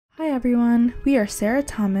everyone, we are Sarah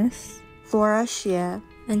Thomas, Laura Xie,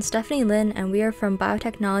 and Stephanie Lin, and we are from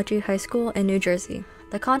Biotechnology High School in New Jersey.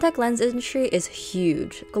 The contact lens industry is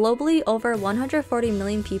huge. Globally, over 140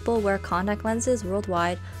 million people wear contact lenses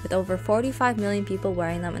worldwide, with over 45 million people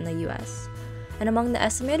wearing them in the US. And among the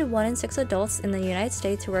estimated 1 in 6 adults in the United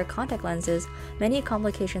States who wear contact lenses, many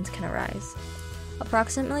complications can arise.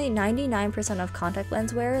 Approximately 99% of contact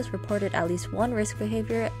lens wearers reported at least one risk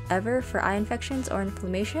behavior ever for eye infections or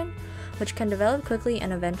inflammation, which can develop quickly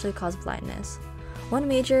and eventually cause blindness. One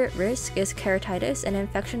major risk is keratitis, an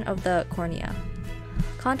infection of the cornea.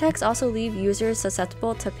 Contacts also leave users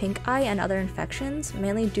susceptible to pink eye and other infections,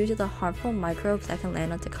 mainly due to the harmful microbes that can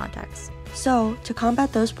land onto contacts. So, to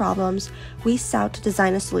combat those problems, we set out to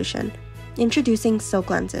design a solution. Introducing silk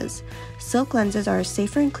lenses. Silk lenses are a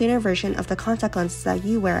safer and cleaner version of the contact lenses that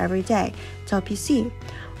you wear every day to help you see.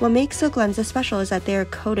 What makes silk lenses special is that they are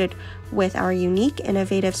coated with our unique,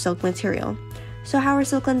 innovative silk material. So how are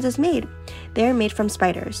silk lenses made? They are made from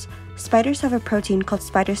spiders. Spiders have a protein called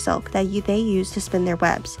spider silk that they use to spin their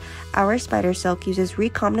webs. Our spider silk uses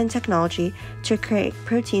recombinant technology to create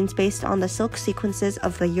proteins based on the silk sequences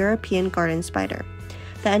of the European garden spider.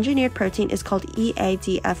 The engineered protein is called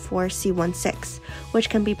EADF4C16, which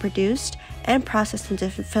can be produced and processed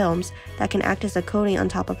into films that can act as a coating on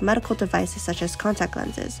top of medical devices such as contact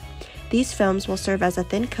lenses. These films will serve as a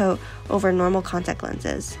thin coat over normal contact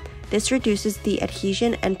lenses. This reduces the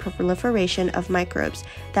adhesion and proliferation of microbes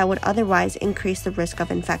that would otherwise increase the risk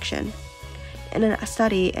of infection. In a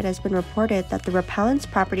study, it has been reported that the repellent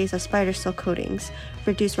properties of spider silk coatings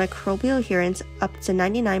reduce microbial adherence up to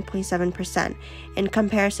 99.7% in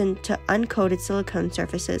comparison to uncoated silicone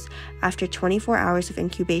surfaces after 24 hours of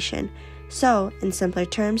incubation. So, in simpler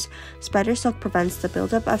terms, spider silk prevents the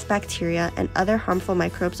buildup of bacteria and other harmful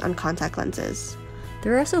microbes on contact lenses.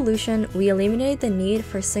 Through our solution, we eliminated the need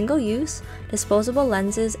for single-use, disposable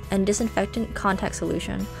lenses and disinfectant contact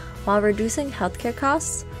solution, while reducing healthcare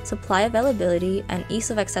costs, supply availability, and ease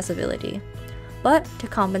of accessibility. But to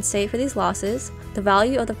compensate for these losses, the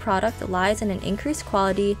value of the product lies in an increased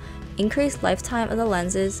quality, increased lifetime of the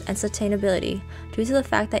lenses, and sustainability, due to the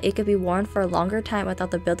fact that it could be worn for a longer time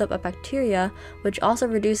without the buildup of bacteria, which also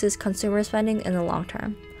reduces consumer spending in the long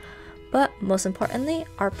term. But most importantly,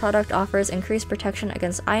 our product offers increased protection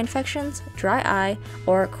against eye infections, dry eye,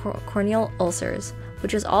 or corneal ulcers,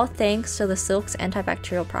 which is all thanks to the silk's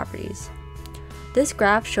antibacterial properties. This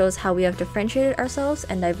graph shows how we have differentiated ourselves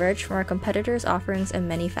and diverged from our competitors' offerings in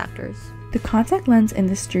many factors. The contact lens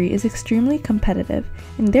industry is extremely competitive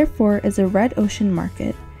and therefore is a red ocean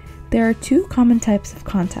market. There are two common types of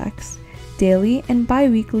contacts: daily and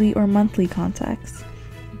bi-weekly or monthly contacts.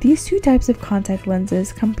 These two types of contact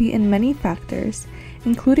lenses compete in many factors,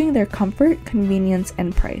 including their comfort, convenience,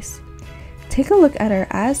 and price. Take a look at our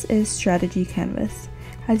as-is strategy canvas.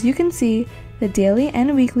 As you can see, the daily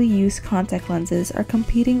and weekly use contact lenses are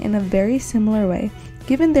competing in a very similar way,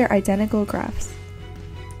 given their identical graphs.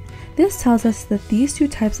 This tells us that these two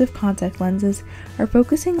types of contact lenses are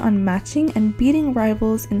focusing on matching and beating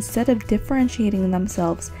rivals instead of differentiating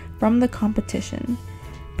themselves from the competition.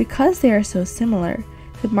 Because they are so similar,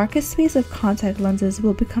 the market space of contact lenses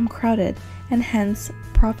will become crowded, and hence,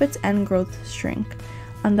 profits and growth shrink.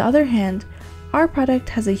 On the other hand, our product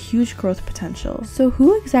has a huge growth potential. So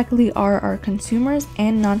who exactly are our consumers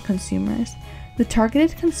and non-consumers? The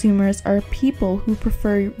targeted consumers are people who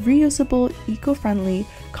prefer reusable, eco-friendly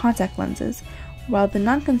contact lenses, while the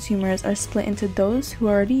non-consumers are split into those who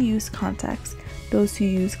already use contacts, those who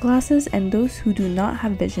use glasses, and those who do not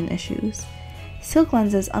have vision issues. Silk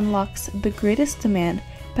lenses unlocks the greatest demand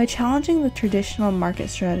by challenging the traditional market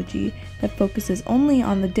strategy that focuses only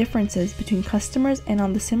on the differences between customers and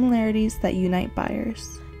on the similarities that unite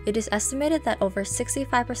buyers. It is estimated that over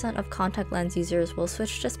 65% of contact lens users will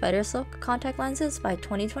switch to spider silk contact lenses by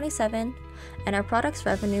 2027, and our product's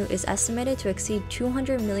revenue is estimated to exceed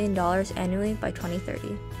 $200 million annually by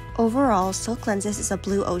 2030. Overall, silk lenses is a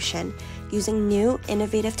blue ocean, using new,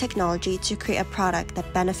 innovative technology to create a product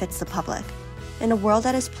that benefits the public. In a world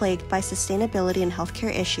that is plagued by sustainability and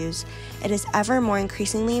healthcare issues, it is ever more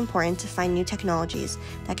increasingly important to find new technologies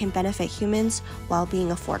that can benefit humans while being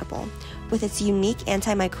affordable. With its unique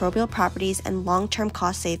antimicrobial properties and long-term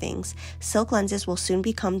cost savings, silk lenses will soon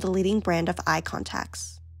become the leading brand of eye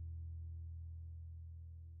contacts.